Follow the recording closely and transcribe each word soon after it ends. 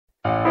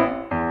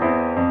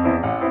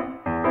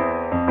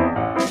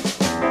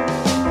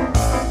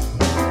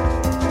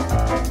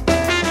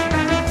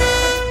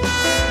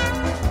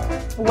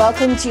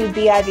Welcome to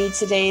BIV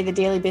Today, the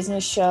daily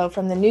business show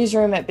from the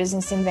newsroom at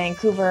Business in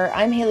Vancouver.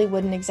 I'm Haley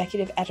Wooden,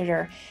 executive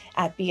editor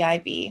at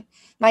BIV.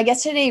 My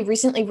guest today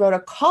recently wrote a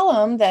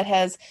column that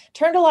has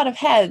turned a lot of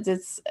heads.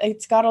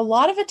 It's got a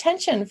lot of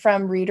attention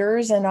from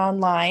readers and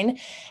online.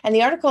 And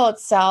the article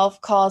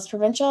itself calls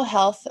Provincial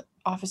Health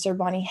Officer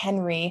Bonnie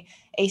Henry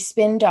a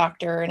spin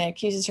doctor, and it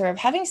accuses her of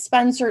having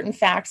spun certain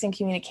facts and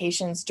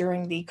communications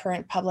during the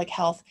current public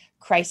health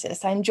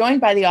crisis. I'm joined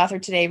by the author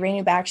today.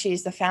 Renu Bakshi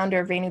is the founder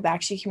of Renu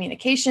Bakshi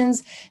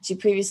Communications. She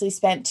previously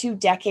spent 2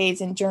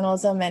 decades in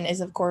journalism and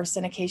is, of course,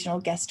 an occasional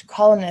guest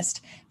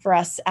columnist for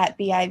us at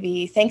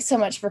BIV. Thanks so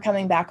much for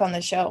coming back on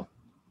the show.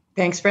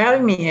 Thanks for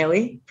having me,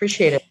 Haley.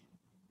 Appreciate it.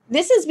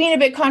 This has been a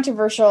bit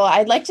controversial.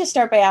 I'd like to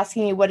start by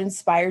asking you what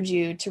inspired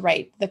you to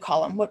write the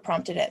column. What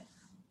prompted it?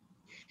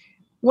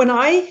 When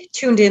I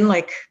tuned in,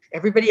 like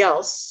everybody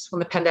else, when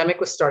the pandemic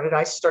was started,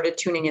 I started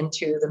tuning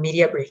into the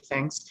media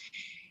briefings.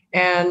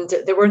 And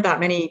there weren't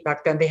that many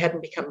back then. They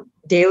hadn't become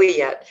daily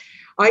yet.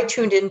 I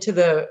tuned into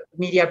the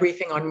media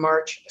briefing on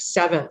March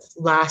 7th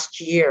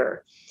last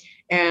year.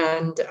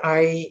 And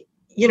I,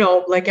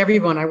 like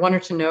everyone, I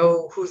wanted to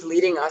know who's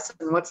leading us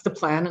and what's the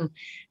plan. And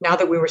now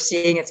that we were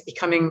seeing it's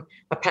becoming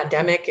a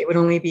pandemic, it would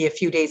only be a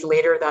few days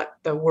later that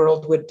the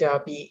world would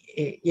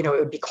it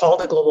would be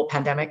called a global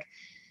pandemic.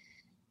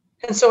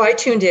 And so I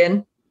tuned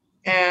in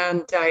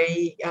and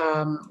I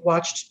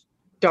watched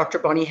Dr.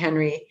 Bonnie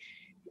Henry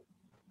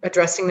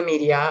addressing the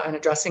media and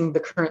addressing the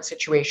current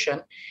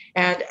situation.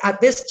 And at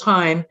this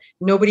time,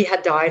 nobody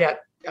had died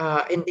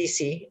in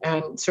BC,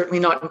 and certainly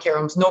not in care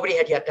homes. Nobody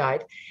had yet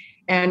died.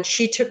 And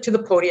she took to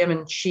the podium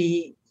and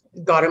she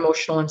got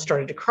emotional and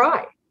started to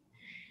cry.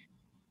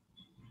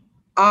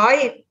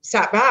 I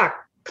sat back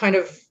kind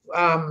of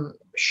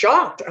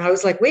shocked. And I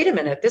was like, wait a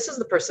minute, this is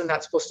the person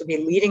that's supposed to be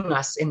leading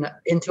us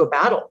into a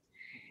battle.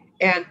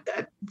 And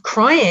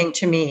crying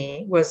to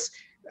me was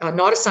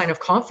not a sign of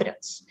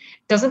confidence.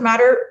 Doesn't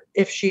matter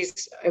if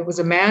it was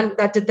a man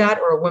that did that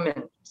or a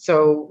woman.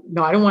 So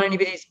no, I don't want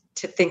anybody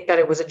to think that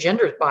it was a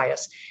gender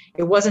bias.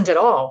 It wasn't at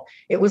all.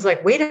 It was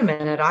like, wait a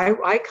minute,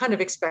 I kind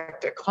of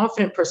expect a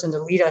confident person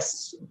to lead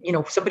us,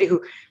 somebody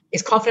who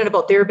is confident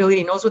about their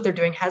ability, knows what they're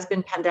doing, has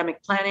been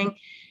pandemic planning,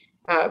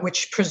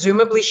 which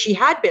presumably she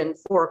had been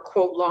for a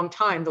quote long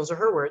time. Those are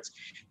her words.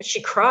 But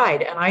she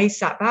cried, and I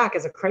sat back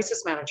as a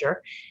crisis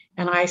manager,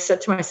 and I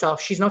said to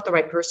myself, she's not the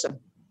right person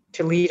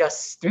to lead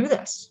us through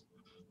this.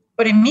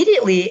 But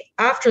immediately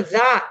after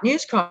that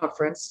news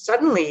conference,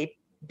 suddenly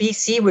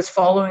BC was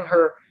following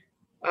her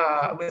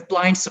with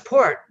blind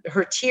support.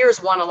 Her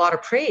tears won a lot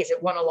of praise.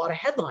 It won a lot of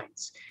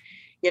headlines.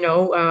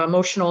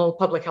 Emotional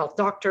public health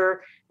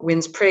doctor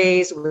wins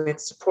praise,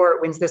 wins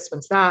support, wins this,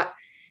 wins that.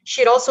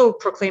 She had also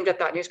proclaimed at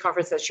that news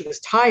conference that she was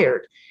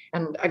tired.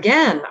 And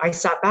again, I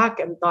sat back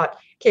and thought,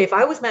 okay, if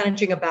I was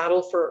managing a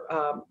battle for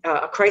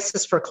a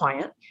crisis for a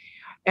client,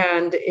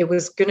 and it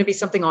was going to be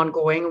something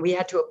ongoing, we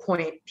had to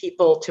appoint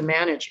people to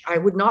manage, I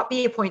would not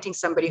be appointing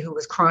somebody who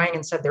was crying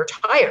and said they're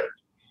tired.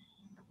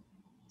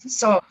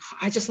 So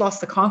I just lost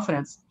the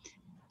confidence.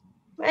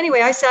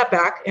 Anyway, I sat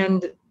back,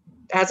 and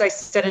as I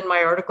said in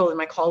my article, in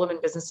my column in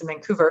Business in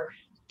Vancouver,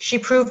 she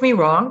proved me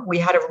wrong. We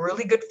had a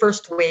really good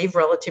first wave,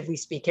 relatively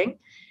speaking.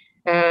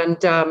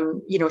 And,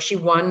 she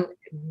won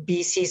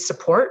BC's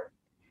support.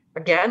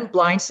 Again,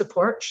 blind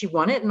support. She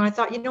won it. And I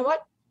thought, you know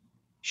what?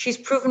 She's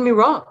proven me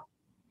wrong.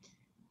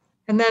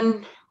 And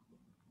then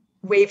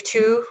wave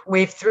 2,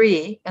 wave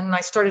 3, and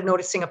I started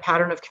noticing a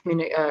pattern of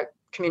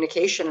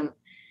communication.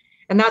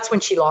 And that's when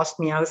she lost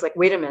me. I was like,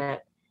 wait a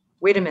minute.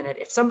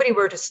 If somebody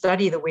were to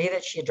study the way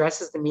that she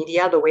addresses the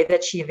media, the way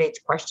that she evades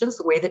questions,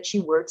 the way that she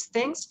words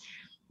things,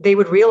 they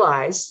would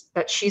realize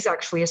that she's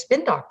actually a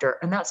spin doctor.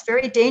 And that's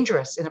very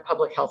dangerous in a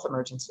public health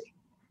emergency.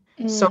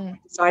 So I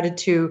decided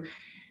to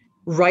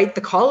write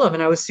the column,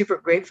 and I was super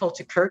grateful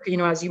to Kirk.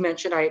 As you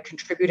mentioned, I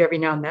contribute every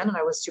now and then, and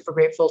I was super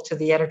grateful to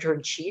the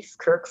editor-in-chief,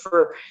 Kirk,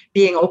 for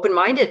being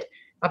open-minded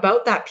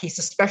about that piece,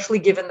 especially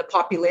given the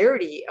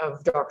popularity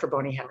of Dr.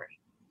 Bonnie Henry.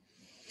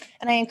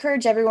 And I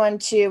encourage everyone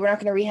we're not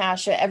going to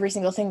rehash every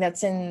single thing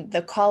that's in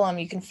the column.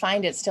 You can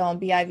find it still on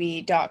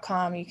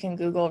BIV.com. You can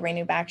Google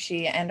Renu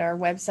Bakshi and our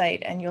website,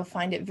 and you'll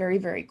find it very,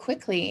 very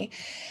quickly.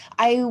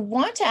 I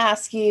want to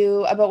ask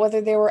you about whether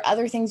there were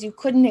other things you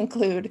couldn't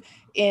include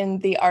in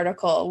the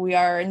article. We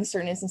are, in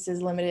certain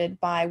instances, limited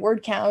by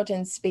word count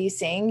and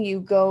spacing. You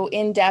go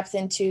in depth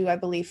into, I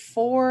believe,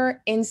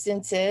 4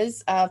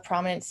 instances of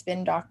prominent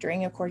spin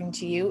doctoring, according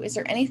to you. Is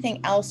there anything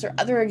else or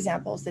other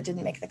examples that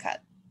didn't make the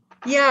cut?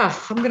 Yeah,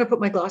 I'm going to put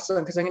my glasses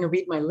on because I'm going to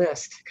read my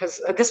list, because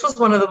this was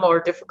one of the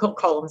more difficult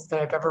columns that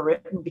I've ever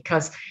written,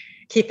 because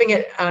keeping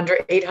it under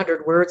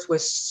 800 words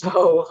was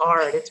so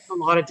hard. It's a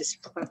lot of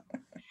discipline.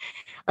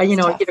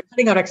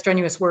 cutting out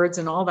extraneous words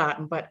and all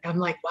that. But I'm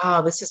like,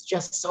 wow, this is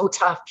just so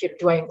tough.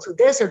 Do I include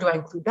this or do I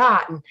include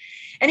that? And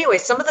anyway,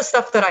 some of the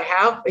stuff that I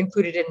have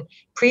included in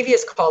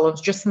previous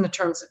columns, just in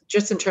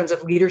terms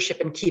of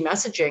leadership and key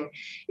messaging,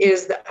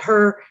 is that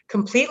her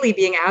completely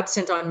being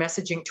absent on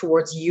messaging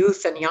towards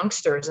youth and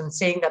youngsters and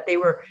saying that they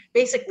were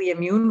basically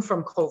immune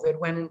from COVID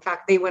when in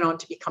fact they went on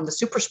to become the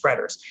super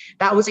spreaders.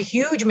 That was a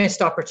huge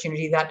missed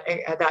opportunity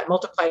that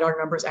multiplied our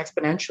numbers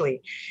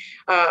exponentially.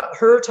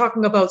 Her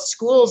talking about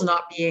schools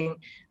not being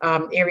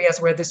areas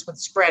where this would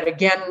spread,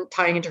 again,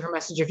 tying into her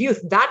message of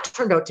youth, that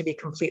turned out to be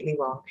completely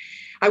wrong.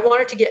 I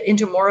wanted to get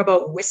into more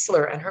about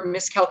Whistler and her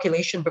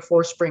miscalculation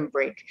before spring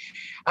break.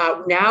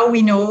 Now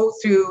we know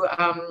through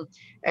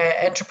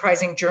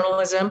enterprising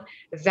journalism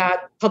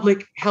that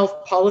public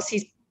health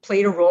policies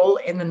played a role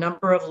in the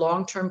number of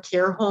long-term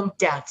care home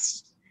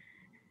deaths.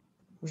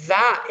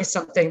 That is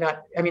something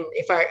that,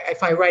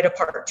 if I write a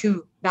part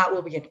 2, that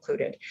will be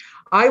included.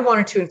 I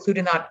wanted to include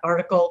in that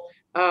article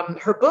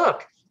her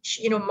book.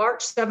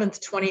 March 7th,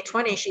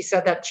 2020, she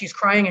said that she's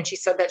crying and she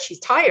said that she's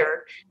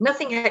tired.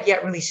 Nothing had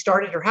yet really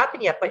started or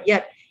happened yet, but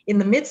yet in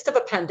the midst of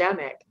a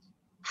pandemic,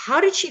 how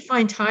did she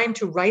find time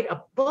to write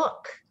a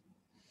book?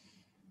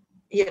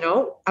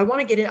 I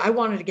wanted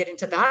to get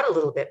into that a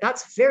little bit.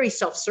 That's very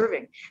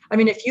self-serving.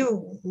 If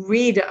you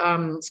read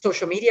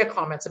social media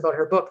comments about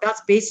her book,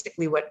 that's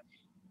basically what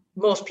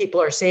most people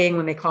are saying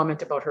when they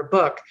comment about her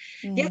book.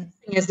 The other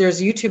thing is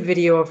there's a YouTube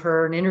video of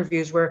her and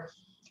interviews where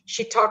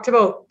she talked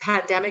about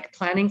pandemic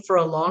planning for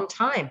a long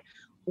time.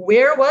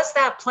 Where was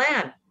that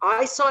plan?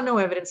 I saw no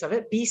evidence of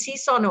it. BC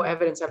saw no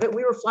evidence of it.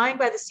 We were flying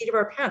by the seat of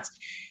our pants.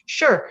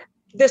 Sure,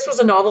 this was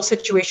a novel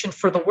situation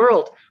for the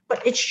world,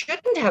 but it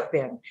shouldn't have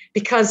been,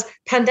 because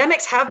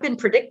pandemics have been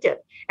predicted.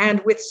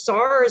 And with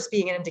SARS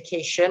being an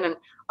indication and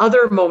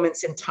other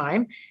moments in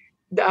time,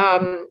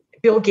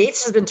 Bill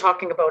Gates has been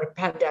talking about a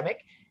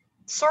pandemic.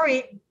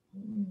 Sorry,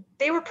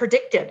 they were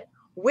predicted.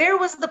 Where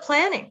was the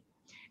planning?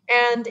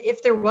 And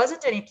if there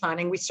wasn't any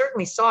planning, we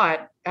certainly saw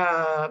it.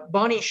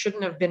 Bonnie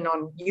shouldn't have been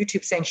on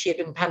YouTube saying she had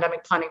been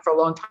pandemic planning for a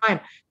long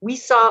time. We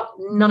saw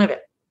none of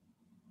it.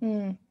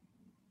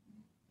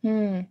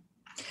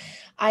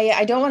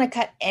 I don't want to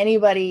cut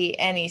anybody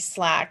any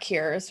slack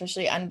here,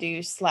 especially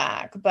undue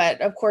slack.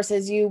 But of course,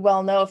 as you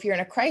well know, if you're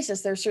in a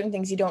crisis, there are certain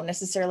things you don't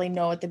necessarily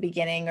know at the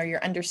beginning, or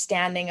your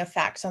understanding of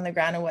facts on the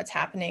ground and what's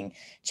happening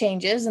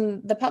changes.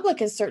 And the public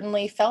has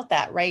certainly felt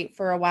that, right?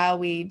 For a while,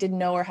 we didn't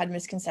know or had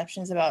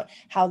misconceptions about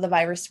how the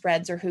virus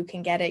spreads or who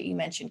can get it. You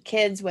mentioned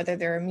kids, whether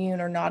they're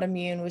immune or not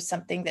immune was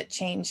something that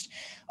changed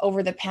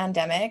over the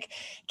pandemic.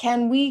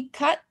 Can we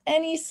cut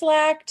any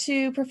slack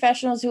to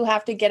professionals who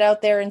have to get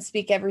out there and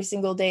speak every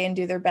single day and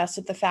do their best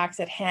with the facts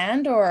at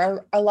hand? Or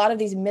are a lot of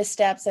these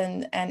missteps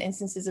and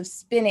instances of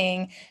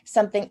spinning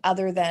something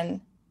other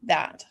than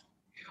that?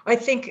 I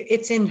think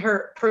it's in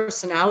her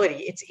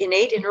personality. It's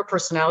innate in her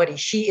personality.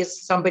 She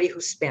is somebody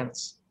who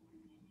spins.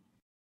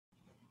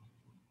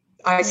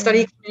 I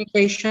study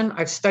communication.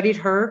 I've studied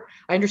her.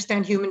 I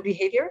understand human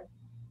behavior.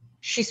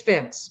 She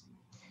spins.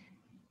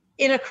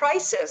 In a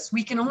crisis,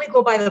 we can only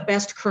go by the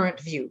best current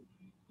view.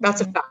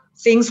 That's a fact.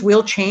 Things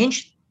will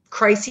change.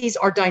 Crises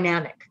are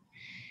dynamic.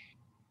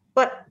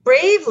 But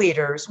brave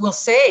leaders will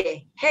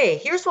say, hey,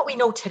 here's what we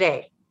know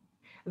today.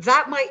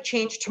 That might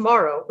change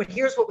tomorrow, but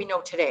here's what we know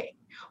today.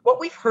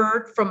 What we've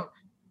heard from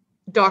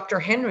Dr.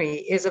 Henry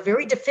is a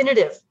very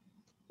definitive: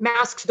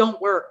 masks don't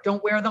work,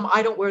 don't wear them,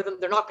 I don't wear them,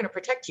 they're not going to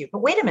protect you.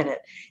 But wait a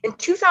minute, in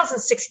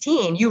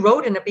 2016, you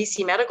wrote in a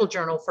BC Medical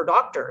Journal for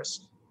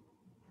doctors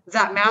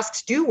that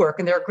masks do work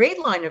and they're a great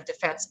line of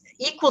defense,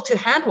 equal to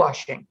hand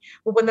washing.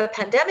 But when the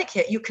pandemic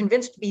hit, you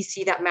convinced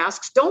BC that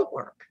masks don't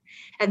work.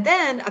 And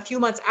then a few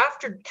months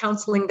after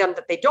counseling them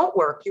that they don't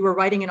work, you were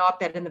writing an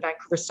op-ed in the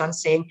Vancouver Sun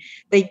saying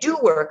they do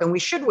work and we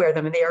should wear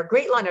them and they are a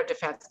great line of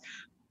defense.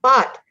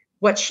 But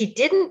what she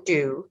didn't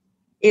do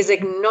is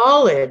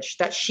acknowledge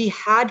that she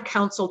had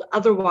counseled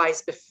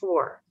otherwise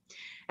before.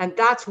 And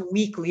that's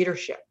weak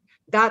leadership.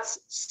 That's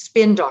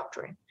spin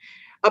doctrine.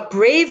 A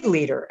brave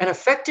leader, an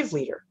effective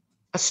leader,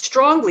 a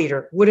strong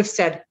leader would have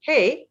said,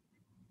 hey,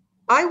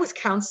 I was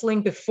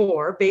counseling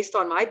before based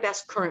on my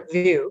best current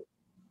view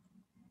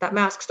that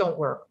masks don't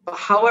work. But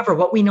however,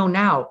 what we know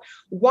now,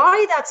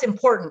 why that's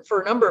important for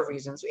a number of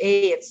reasons.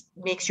 A, it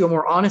makes you a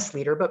more honest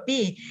leader, but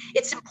B,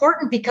 it's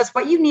important because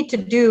what you need to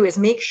do is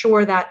make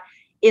sure that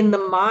in the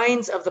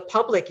minds of the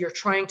public you're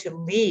trying to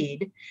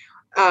lead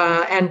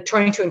and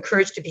trying to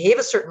encourage to behave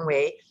a certain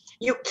way,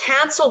 you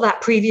cancel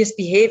that previous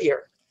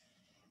behavior.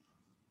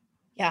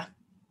 Yeah.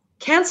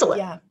 Cancel it.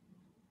 Yeah.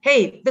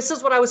 Hey, this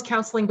is what I was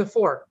counseling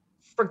before.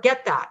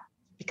 Forget that,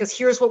 because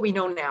here's what we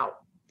know now.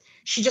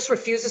 She just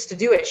refuses to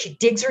do it. She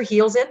digs her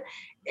heels in.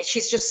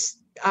 She's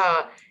just,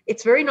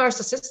 it's very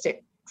narcissistic.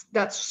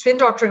 That spin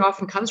doctrine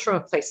often comes from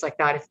a place like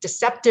that. It's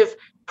deceptive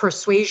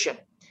persuasion,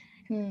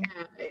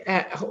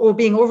 or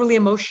being overly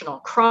emotional,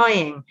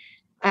 crying,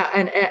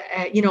 and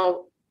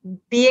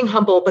being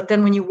humble. But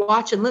then when you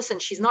watch and listen,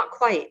 she's not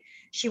quite.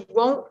 She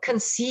won't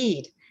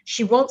concede.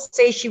 She won't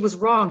say she was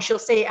wrong. She'll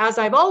say, as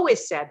I've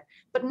always said,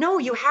 But no,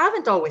 you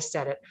haven't always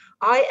said it.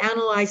 I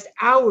analyzed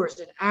hours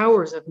and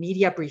hours of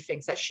media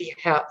briefings that she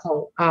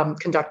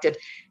conducted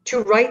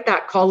to write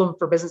that column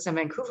for Business in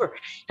Vancouver.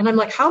 And I'm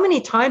like, how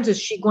many times is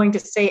she going to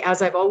say,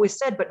 as I've always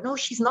said? But no,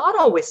 she's not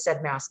always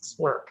said masks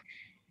work.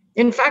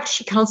 In fact,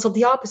 she counseled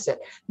the opposite.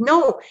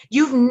 No,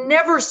 you've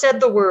never said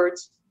the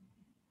words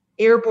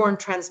airborne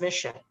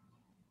transmission.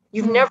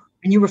 You've never,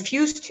 and you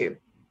refuse to.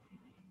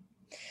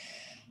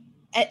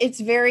 It's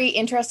very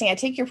interesting. I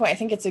take your point. I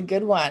think it's a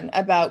good one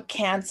about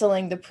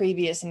canceling the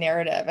previous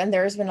narrative. And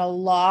there's been a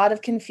lot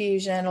of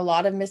confusion, a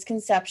lot of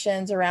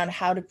misconceptions around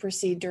how to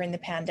proceed during the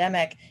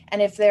pandemic.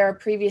 And if there are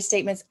previous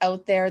statements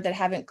out there that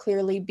haven't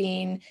clearly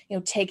been,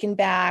 taken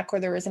back, or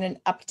there isn't an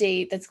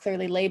update that's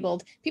clearly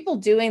labeled, people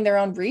doing their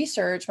own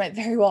research might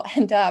very well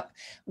end up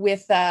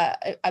with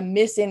a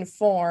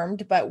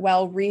misinformed but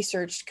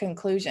well-researched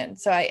conclusion.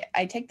 So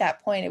I take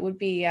that point. It would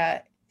be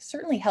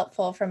certainly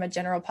helpful from a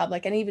general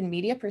public and even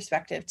media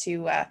perspective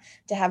to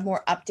have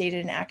more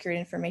updated and accurate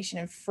information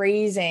and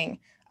phrasing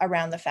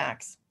around the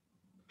facts.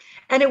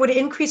 And it would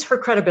increase her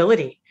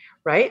credibility,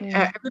 right?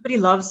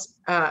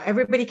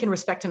 Everybody can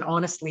respect an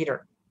honest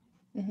leader.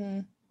 Mm-hmm.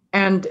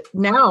 And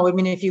now,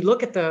 if you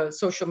look at the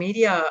social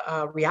media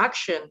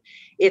reaction,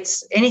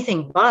 it's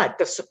anything but.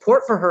 The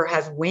support for her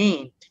has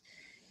waned.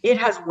 It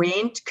has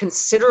waned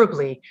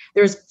considerably.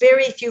 There's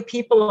very few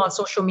people on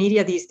social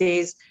media these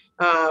days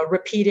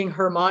repeating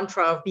her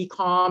mantra of be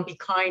calm, be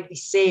kind, be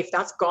safe.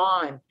 That's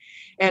gone.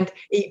 And,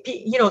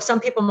 some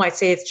people might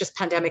say it's just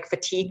pandemic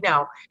fatigue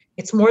now.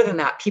 It's more than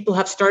that. People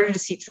have started to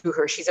see through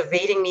her. She's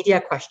evading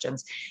media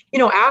questions.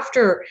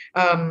 After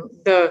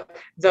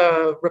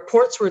the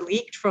reports were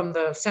leaked from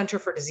the Center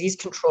for Disease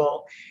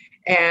Control,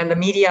 and the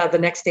media the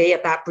next day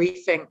at that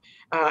briefing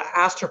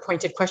asked her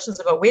pointed questions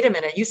about, wait a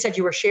minute, you said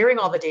you were sharing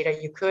all the data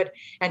you could.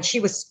 And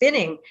she was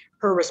spinning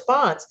her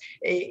response.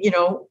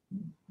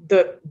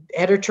 The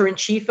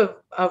editor-in-chief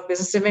of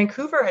Business in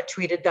Vancouver had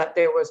tweeted that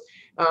there was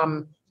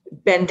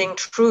bending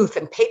truth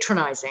and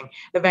patronizing.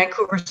 The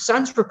Vancouver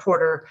Sun's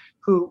reporter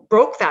who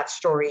broke that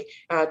story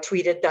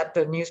tweeted that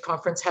the news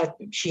conference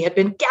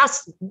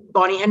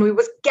Bonnie Henry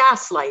was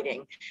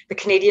gaslighting. The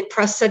Canadian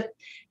press said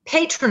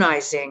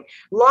patronizing,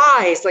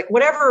 lies, like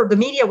whatever the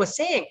media was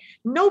saying.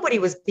 Nobody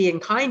was being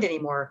kind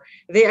anymore.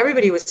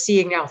 Everybody was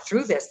seeing now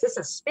through this. This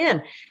is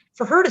spin.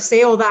 For her to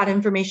say, that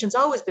information's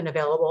always been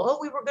available.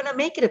 We were going to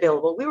make it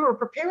available. We were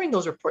preparing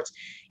those reports.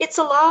 It's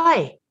a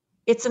lie.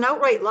 It's an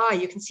outright lie.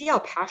 You can see how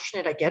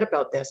passionate I get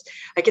about this.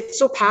 I get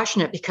so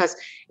passionate because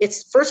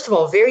it's, first of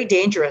all, very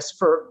dangerous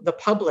for the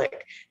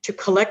public to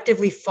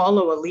collectively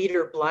follow a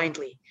leader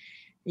blindly.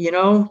 You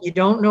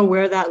don't know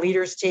where that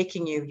leader is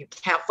taking you. You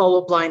can't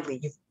follow blindly.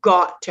 You've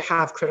got to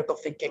have critical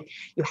thinking.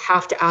 You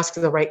have to ask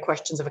the right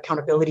questions of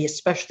accountability,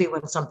 especially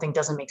when something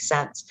doesn't make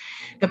sense.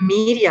 The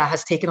media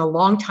has taken a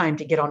long time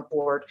to get on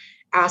board,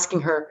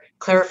 asking her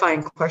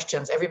clarifying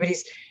questions.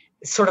 Everybody's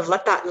sort of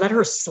let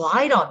her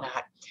slide on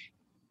that,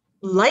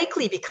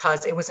 likely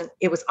because it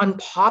was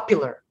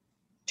unpopular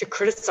to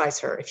criticize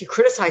her. If you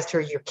criticized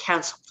her, you're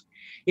canceled.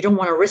 You don't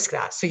want to risk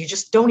that. So you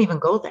just don't even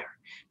go there.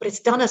 But it's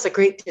done us a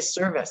great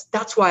disservice.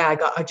 That's why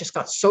I just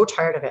got so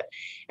tired of it.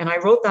 And I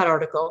wrote that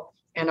article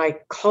and I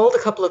called a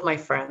couple of my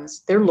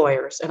friends, they're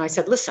lawyers. And I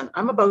said, listen,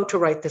 I'm about to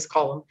write this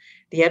column.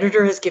 The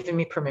editor has given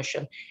me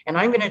permission and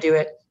I'm going to do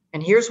it.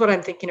 And here's what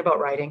I'm thinking about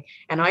writing.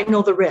 And I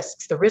know the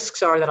risks. The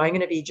risks are that I'm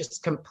going to be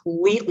just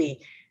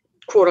completely,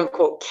 quote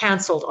unquote,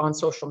 canceled on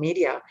social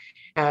media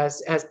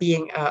as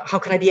being, how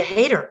can I be a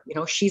hater?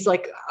 She's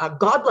like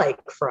godlike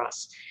for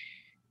us.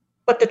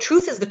 But the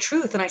truth is the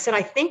truth. And I said,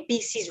 I think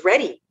BC's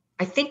ready.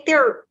 I think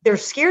they're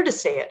scared to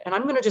say it, and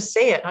I'm going to just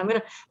say it.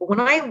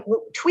 When I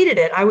tweeted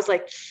it, I was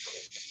like,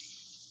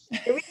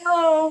 here we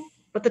go.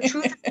 But the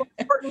truth is more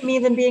important to me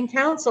than being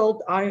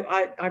canceled. I'm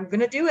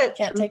going to do it.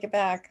 Can't take it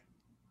back.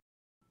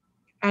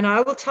 And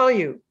I will tell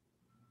you,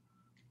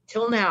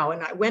 till now,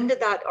 and when did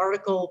that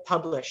article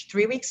publish?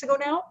 3 weeks ago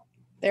now?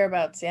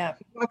 Thereabouts, yeah.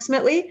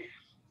 Approximately.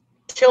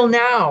 Till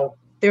now,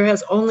 there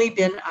has only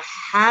been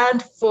a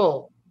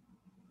handful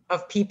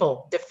of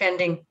people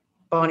defending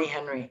Bonnie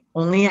Henry,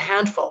 only a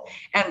handful.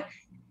 And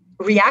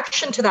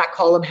reaction to that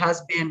column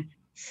has been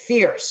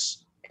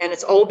fierce, and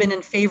it's all been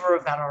in favor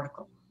of that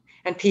article.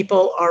 And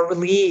people are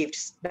relieved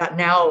that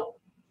now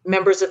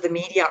members of the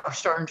media are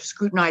starting to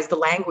scrutinize the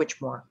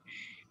language more.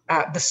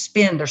 The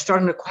spin, they're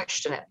starting to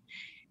question it,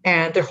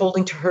 and they're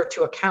holding her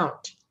to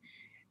account.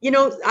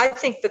 I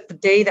think that the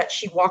day that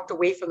she walked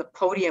away from the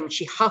podium,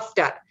 she huffed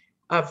at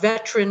a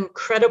veteran,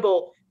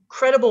 credible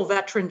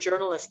veteran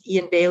journalist,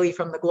 Ian Bailey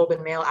from the Globe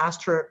and Mail,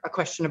 asked her a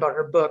question about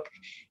her book.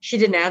 She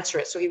didn't answer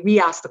it, so he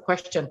re-asked the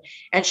question.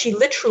 And she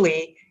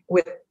literally,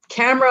 with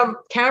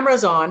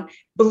cameras on,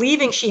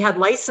 believing she had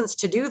license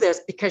to do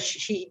this because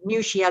she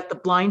knew she had the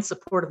blind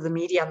support of the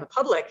media and the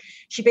public,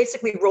 she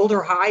basically rolled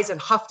her eyes and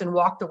huffed and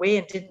walked away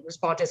and didn't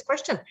respond to his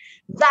question.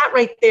 That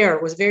right there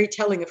was very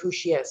telling of who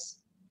she is.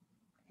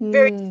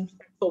 Very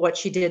respectful what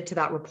she did to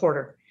that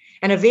reporter.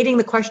 and evading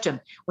the question.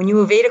 When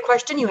you evade a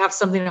question, you have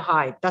something to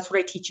hide. That's what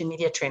I teach in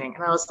media training.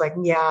 And I was like,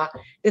 yeah,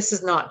 this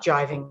is not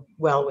jiving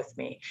well with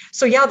me.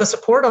 So yeah, the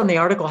support on the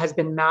article has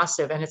been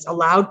massive, and it's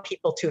allowed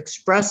people to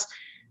express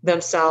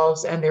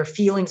themselves and their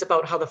feelings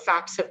about how the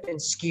facts have been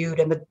skewed,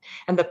 and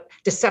the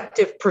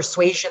deceptive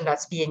persuasion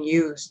that's being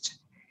used.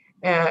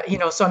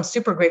 So I'm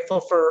super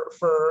grateful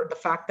for the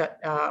fact that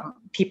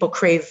people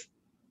crave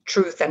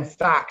truth and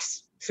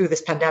facts through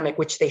this pandemic,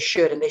 which they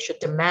should, and they should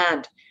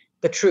demand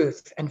the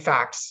truth and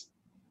facts.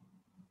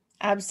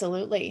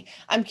 Absolutely.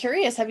 I'm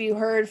curious, have you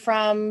heard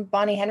from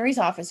Bonnie Henry's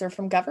office or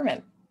from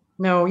government?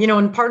 No,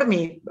 and part of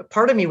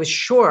me was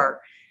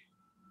sure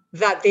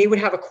that they would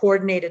have a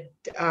coordinated,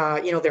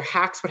 their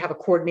hacks would have a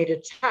coordinated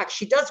attack.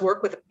 She does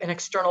work with an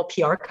external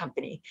PR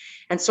company.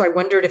 And so I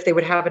wondered if they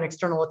would have an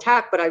external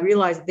attack, but they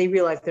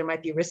realized there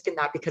might be risk in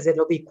that, because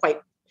it'll be quite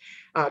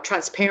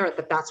transparent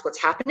that that's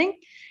what's happening.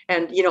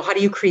 And, how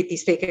do you create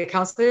these fake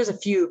accounts? There's a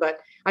few, but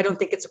I don't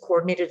think it's a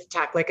coordinated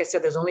attack. Like I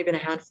said, there's only been a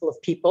handful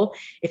of people.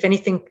 If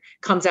anything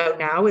comes out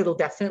now, it'll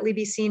definitely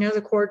be seen as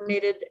a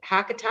coordinated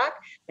hack attack.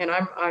 And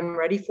I'm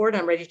ready for it.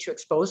 I'm ready to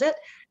expose it.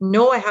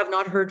 No, I have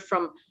not heard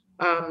from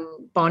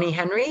Bonnie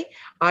Henry.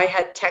 I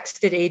had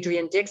texted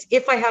Adrian Dix.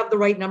 If I have the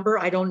right number,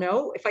 I don't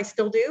know if I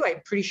still do.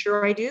 I'm pretty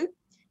sure I do.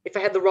 If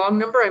I had the wrong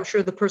number, I'm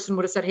sure the person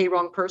would have said, hey,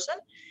 wrong person.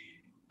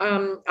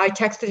 I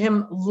texted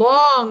him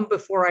long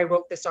before I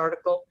wrote this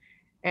article.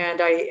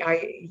 And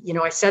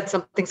I said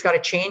something's got to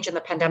change in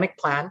the pandemic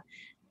plan.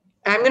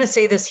 I'm going to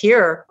say this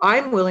here.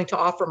 I'm willing to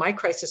offer my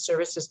crisis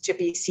services to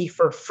BC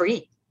for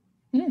free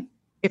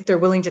if they're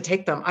willing to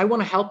take them. I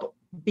want to help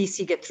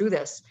BC get through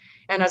this.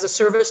 And as a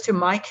service to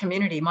my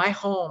community, my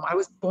home, I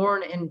was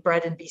born and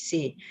bred in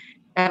BC.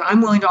 And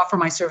I'm willing to offer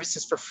my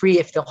services for free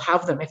if they'll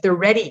have them, if they're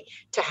ready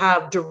to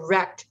have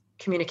direct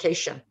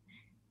communication.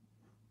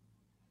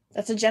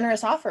 That's a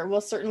generous offer.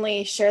 We'll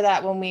certainly share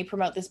that when we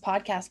promote this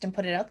podcast and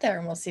put it out there,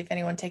 and we'll see if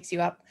anyone takes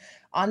you up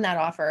on that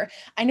offer.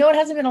 I know it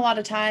hasn't been a lot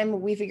of time.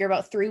 We figure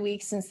about 3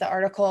 weeks since the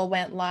article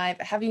went live.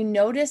 Have you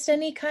noticed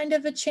any kind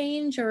of a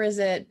change, or is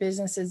it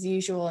business as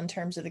usual in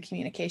terms of the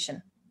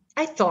communication?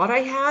 I thought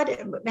I had.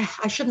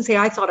 I shouldn't say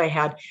I thought I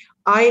had.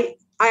 I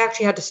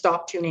actually had to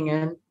stop tuning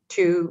in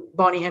to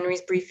Bonnie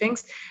Henry's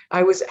briefings.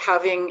 I was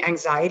having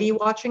anxiety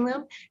watching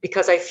them,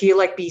 because I feel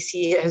like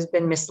BC has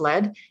been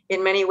misled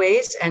in many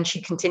ways, and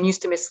she continues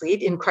to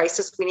mislead. In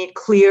crisis, we need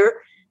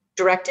clear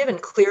directive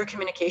and clear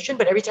communication.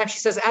 But every time she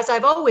says, as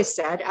I've always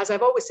said,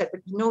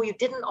 but no, you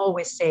didn't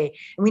always say,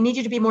 and we need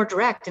you to be more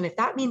direct. And if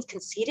that means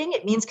conceding,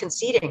 it means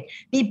conceding.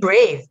 Be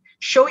brave.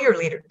 Show you're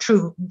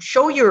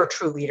a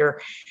true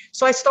leader.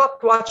 So I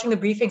stopped watching the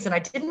briefings, and I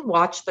didn't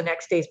watch the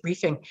next day's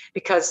briefing,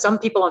 because some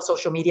people on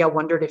social media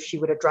wondered if she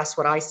would address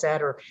what I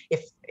said, or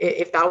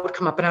if that would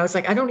come up. And I was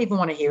like, I don't even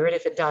want to hear it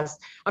if it does.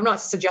 I'm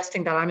not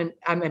suggesting that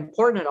I'm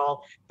important at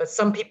all, but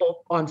some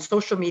people on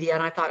social media,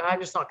 and I thought, I'm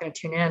just not going to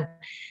tune in. And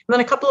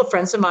then a couple of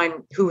friends of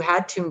mine who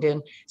had tuned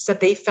in said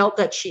they felt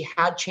that she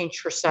had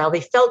changed her style.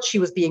 They felt she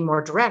was being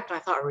more direct. And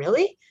I thought,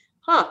 really?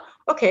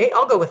 Okay,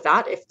 I'll go with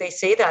that. If they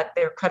say that,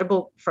 they're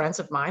credible friends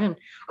of mine, and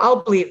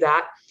I'll believe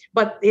that.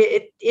 But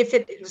if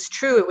it was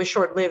true, it was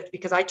short-lived,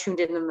 because I tuned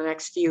in the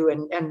next few,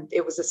 and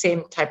it was the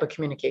same type of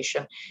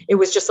communication. It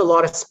was just a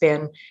lot of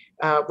spin,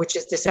 which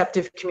is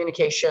deceptive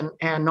communication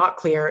and not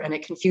clear, and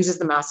it confuses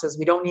the masses.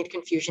 We don't need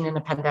confusion in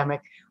a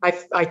pandemic.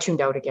 I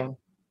tuned out again.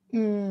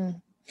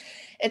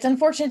 It's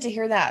unfortunate to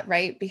hear that,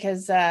 right?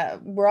 Because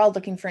we're all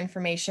looking for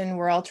information.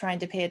 We're all trying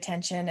to pay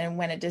attention. And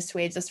when it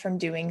dissuades us from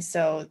doing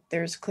so,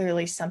 there's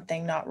clearly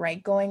something not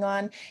right going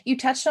on. You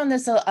touched on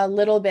this a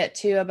little bit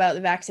too, about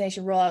the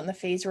vaccination rollout and the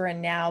phase we're in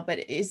now.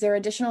 But is there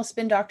additional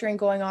spin doctoring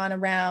going on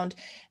around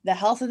the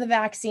health of the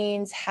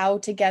vaccines, how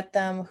to get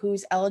them,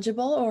 who's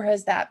eligible, or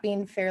has that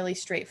been fairly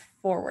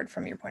straightforward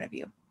from your point of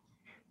view?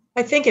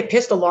 I think it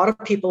pissed a lot of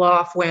people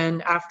off when,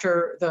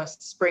 after the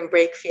spring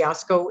break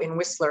fiasco in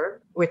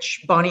Whistler,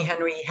 which Bonnie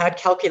Henry had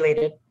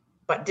calculated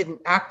but didn't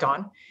act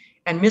on,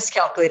 and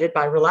miscalculated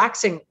by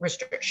relaxing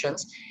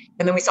restrictions,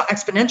 and then we saw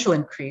exponential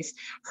increase,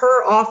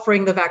 her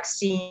offering the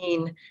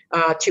vaccine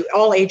to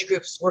all age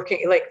groups,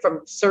 working like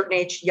from certain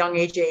age, young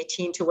age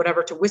 18 to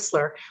whatever, to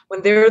Whistler,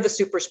 when they're the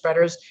super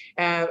spreaders,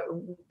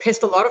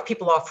 pissed a lot of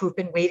people off who've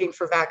been waiting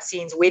for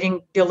vaccines, waiting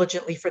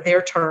diligently for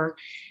their turn,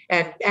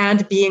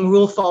 and being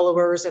rule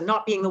followers and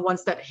not being the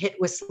ones that hit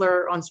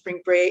Whistler on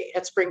spring break.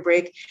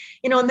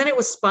 And then it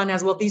was spun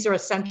as, well, these are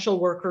essential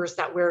workers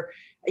that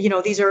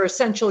these are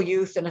essential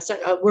youth and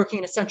working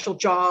in essential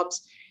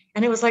jobs.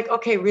 And it was like,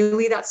 okay,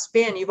 really, that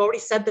spin? You've already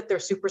said that they're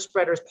super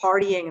spreaders,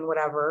 partying and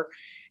whatever,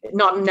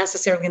 not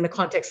necessarily in the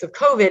context of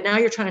COVID. Now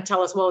you're trying to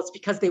tell us, well, it's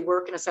because they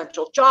work in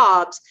essential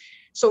jobs.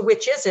 So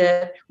which is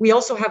it? We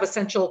also have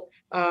essential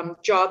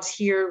jobs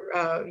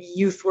here,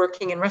 youth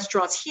working in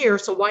restaurants here.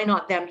 So why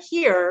not them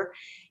here?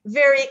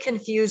 Very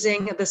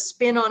confusing. The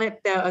spin on it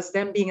as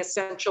them being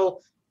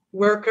essential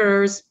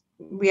workers.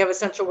 We have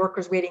essential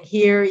workers waiting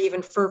here.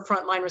 Even for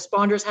frontline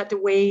responders had to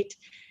wait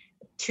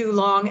too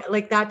long.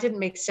 Like, that didn't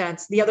make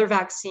sense. The other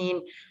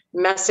vaccine,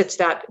 message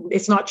that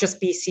it's not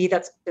just BC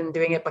that's been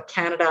doing it, but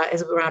Canada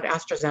is around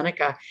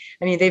AstraZeneca.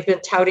 I mean, they've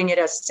been touting it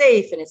as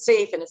safe and it's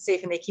safe and it's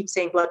safe, and they keep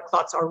saying blood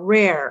clots are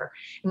rare,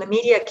 and the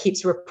media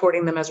keeps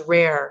reporting them as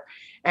rare.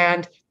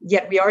 And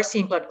yet we are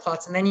seeing blood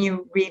clots. And then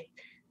you read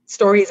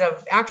stories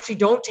of actually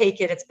don't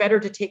take it. It's better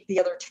to take the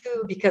other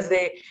two because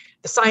the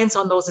science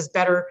on those is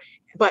better.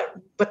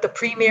 But the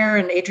Premier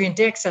and Adrian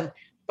Dix and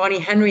Bonnie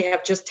Henry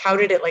have just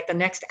touted it like the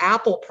next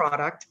Apple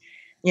product.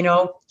 You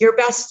know, your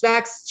best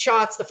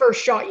shot's the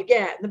first shot you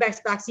get, and the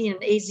best vaccine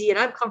in AZ, and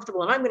I'm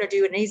comfortable, and I'm going to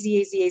do an AZ.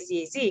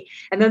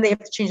 And then they have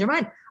to change their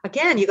mind.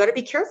 Again, you got to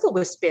be careful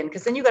with spin,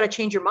 because then you got to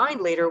change your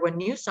mind later when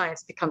new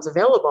science becomes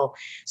available.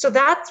 So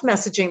that's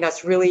messaging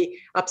that's really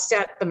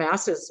upset the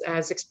masses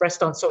as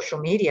expressed on social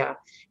media.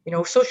 You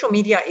know, social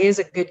media is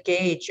a good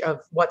gauge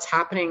of what's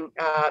happening,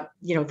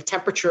 the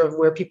temperature of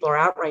where people are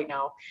at right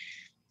now.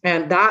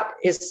 And that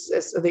is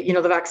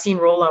the vaccine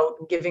rollout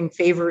and giving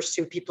favors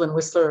to people in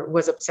Whistler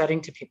was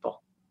upsetting to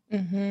people.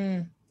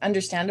 Mm-hmm.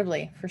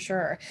 Understandably, for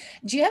sure.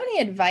 Do you have any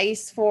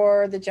advice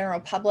for the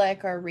general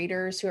public or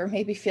readers who are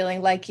maybe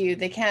feeling like you,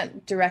 they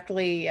can't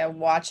directly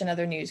watch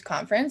another news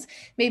conference?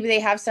 Maybe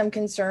they have some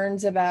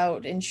concerns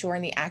about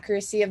ensuring the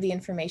accuracy of the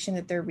information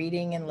that they're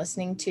reading and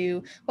listening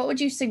to. What would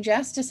you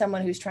suggest to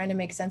someone who's trying to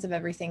make sense of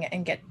everything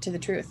and get to the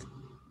truth?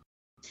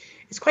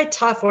 It's quite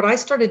tough. What I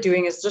started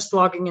doing is just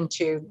logging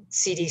into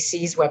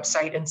CDC's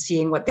website and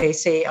seeing what they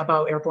say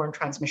about airborne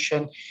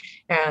transmission.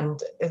 And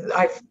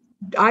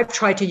I've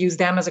tried to use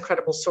them as a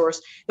credible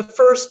source. The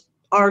first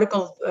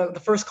article, the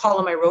first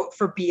column I wrote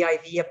for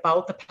BIV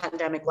about the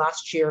pandemic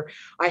last year,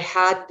 I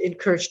had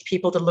encouraged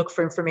people to look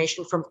for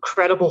information from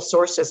credible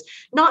sources,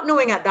 not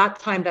knowing at that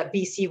time that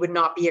BC would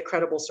not be a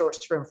credible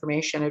source for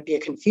information. It'd be a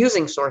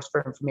confusing source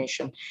for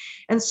information.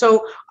 And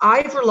so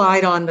I've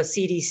relied on the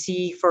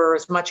CDC for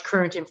as much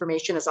current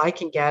information as I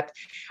can get.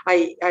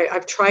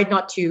 I've tried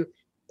not to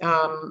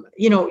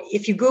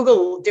if you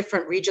Google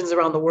different regions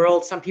around the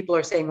world, some people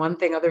are saying one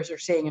thing, others are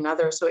saying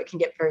another, so it can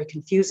get very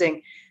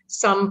confusing.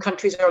 Some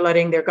countries are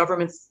letting their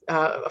government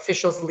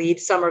officials lead,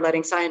 some are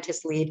letting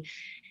scientists lead,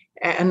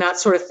 and that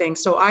sort of thing.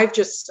 So I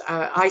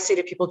say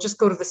to people, just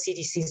go to the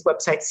CDC's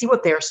website, see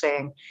what they're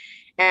saying.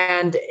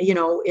 And,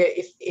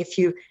 if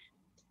you,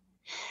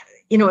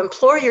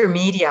 implore your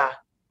media,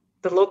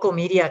 the local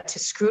media, to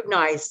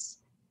scrutinize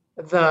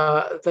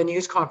the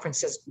news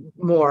conferences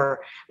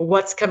more,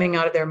 what's coming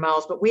out of their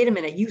mouths. But wait a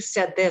minute, you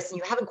said this and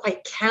you haven't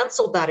quite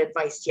canceled that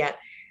advice yet,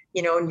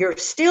 and you're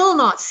still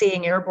not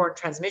saying airborne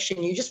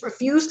transmission. You just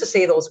refuse to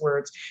say those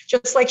words,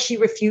 just like she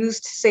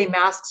refused to say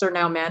masks are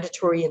now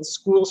mandatory in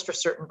schools for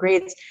certain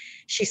grades.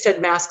 She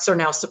said masks are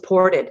now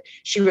supported.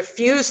 She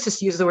refused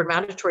to use the word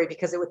mandatory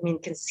because it would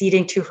mean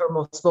conceding to her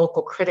most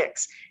vocal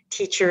critics,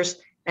 teachers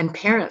and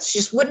parents. She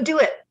just wouldn't do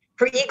it.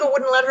 Her ego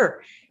wouldn't let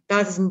her.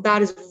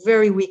 That is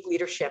very weak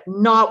leadership,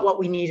 not what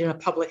we need in a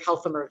public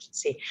health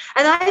emergency.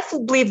 And I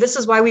believe this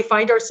is why we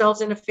find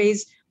ourselves in a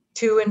phase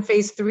 2 and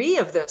phase 3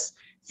 of this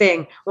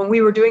thing when we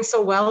were doing so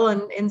well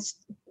in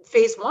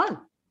phase 1.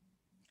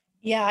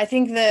 Yeah, I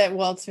think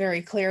it's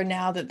very clear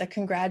now that the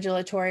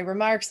congratulatory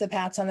remarks, the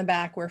pats on the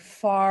back, were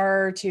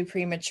far too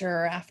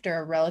premature after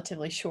a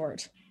relatively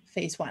short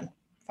phase 1.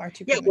 Far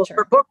too premature. Well,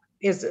 her book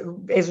is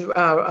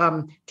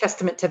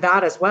testament to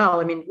that as well.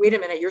 I mean, wait a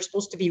minute, you're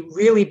supposed to be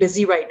really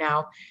busy right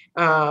now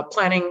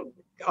planning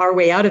our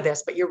way out of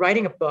this, but you're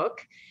writing a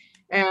book.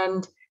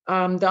 And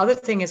the other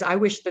thing is, I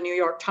wish the New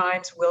York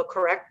Times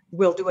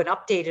will do an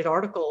updated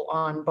article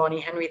on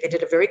Bonnie Henry. They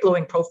did a very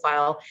glowing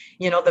profile.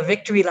 The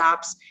victory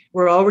laps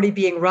were already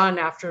being run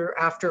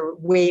after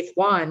wave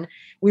 1.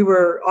 We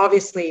were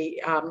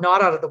obviously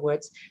not out of the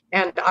woods.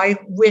 And I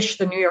wish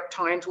the New York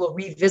Times will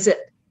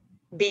revisit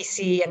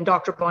BC and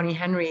Dr. Bonnie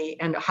Henry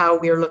and how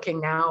we are looking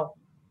now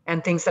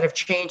and things that have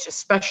changed,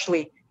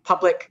 especially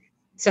public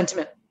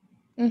sentiment.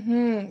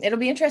 Mm-hmm. It'll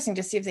be interesting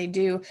to see if they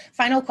do.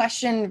 Final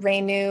question,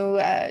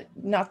 Renu,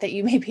 not that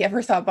you maybe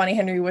ever thought Bonnie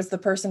Henry was the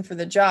person for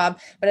the job,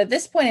 but at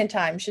this point in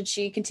time, should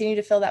she continue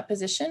to fill that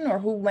position, or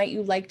who might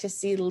you like to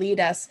see lead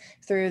us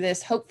through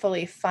this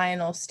hopefully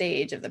final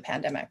stage of the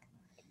pandemic?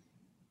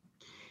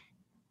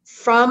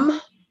 From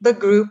the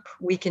group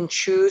we can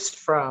choose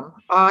from,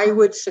 I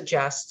would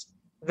suggest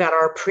that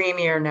our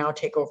Premier now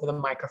take over the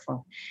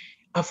microphone.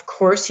 Of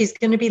course, he's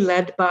going to be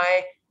led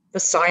by the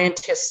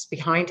scientists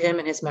behind him,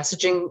 and his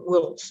messaging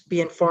will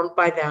be informed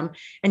by them.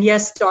 And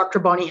yes, Dr.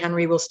 Bonnie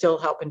Henry will still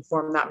help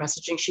inform that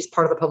messaging. She's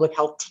part of the public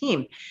health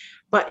team,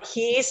 but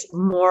he's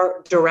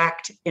more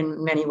direct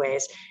in many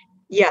ways.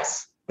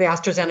 Yes, the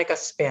AstraZeneca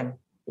spin,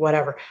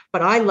 whatever,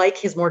 but I like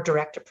his more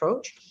direct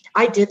approach.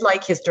 I did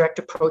like his direct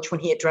approach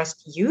when he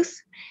addressed youth,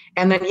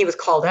 and then he was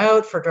called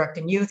out for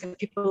directing youth, and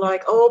people were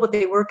like, oh, but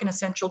they work in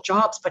essential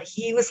jobs. But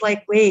he was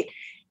like, wait,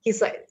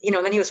 he's like, and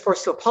then he was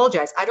forced to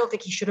apologize. I don't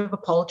think he should have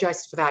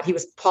apologized for that. He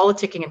was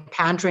politicking and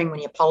pandering when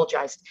he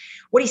apologized.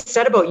 What he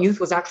said about youth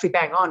was actually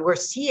bang on. We're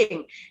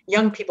seeing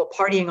young people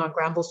partying on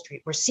Granville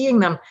Street. We're seeing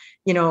them,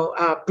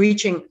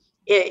 breaching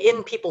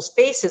in people's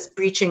faces,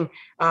 breaching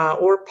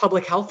or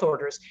public health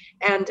orders.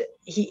 And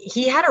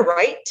he had a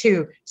right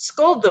to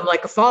scold them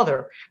like a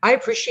father. I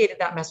appreciated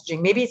that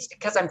messaging. Maybe it's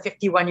because I'm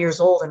 51 years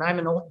old and I'm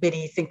an old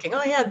biddy thinking,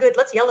 oh yeah, good,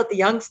 let's yell at the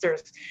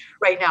youngsters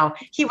right now.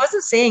 He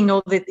wasn't saying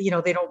no, that,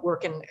 they don't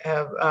work in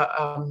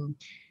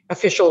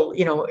official,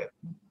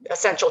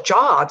 essential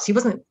jobs. He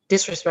wasn't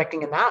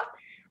disrespecting in that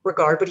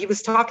regard, but he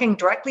was talking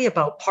directly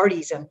about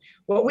parties and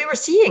what we were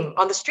seeing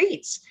on the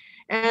streets.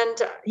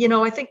 And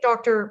I think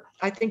Dr.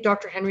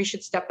 Henry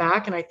should step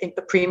back, and I think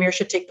the Premier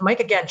should take the mic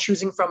again,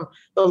 choosing from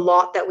the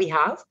lot that we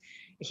have.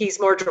 He's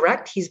more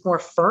direct, he's more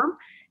firm,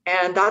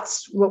 and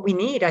that's what we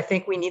need. I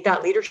think we need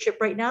that leadership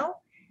right now.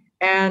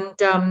 And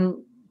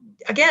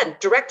again,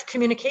 direct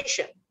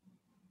communication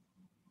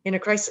in a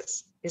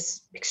crisis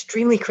is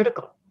extremely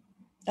critical.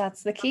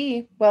 That's the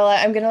key. Well,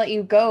 I'm going to let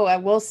you go.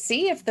 We'll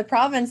see if the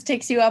province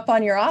takes you up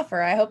on your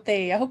offer. I hope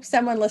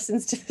someone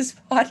listens to this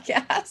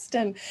podcast,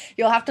 and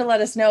you'll have to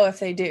let us know if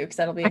they do, because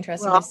that'll be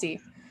interesting to see.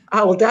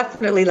 I will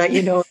definitely let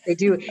you know if they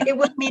do. It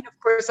would mean, of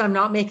course, I'm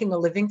not making a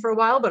living for a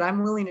while, but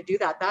I'm willing to do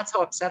that. That's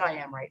how upset I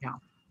am right now.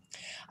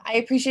 I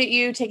appreciate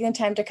you taking the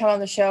time to come on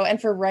the show and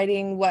for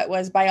writing what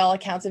was, by all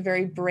accounts, a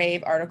very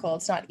brave article.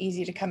 It's not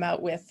easy to come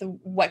out with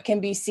what can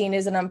be seen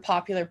as an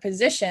unpopular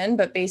position,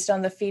 but based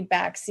on the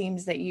feedback,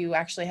 seems that you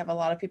actually have a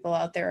lot of people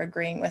out there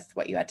agreeing with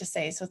what you had to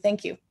say. So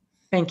thank you.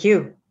 Thank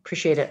you.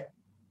 Appreciate it.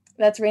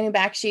 That's Renu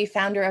Bakshi,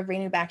 founder of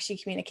Renu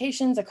Bakshi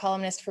Communications, a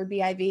columnist for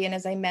BIV. And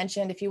as I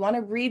mentioned, if you want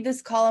to read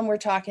this column we're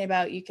talking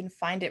about, you can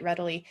find it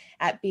readily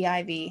at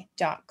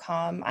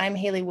BIV.com. I'm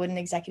Hayley Woodin,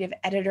 executive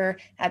editor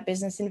at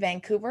Business in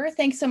Vancouver.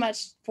 Thanks so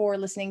much for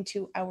listening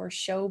to our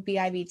show,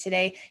 BIV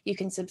Today. You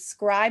can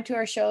subscribe to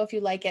our show if you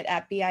like it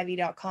at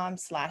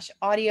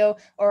BIV.com/audio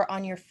or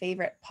on your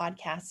favorite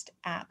podcast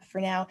app.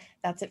 For now,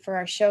 that's it for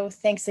our show.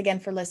 Thanks again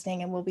for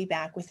listening, and we'll be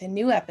back with a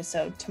new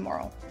episode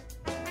tomorrow.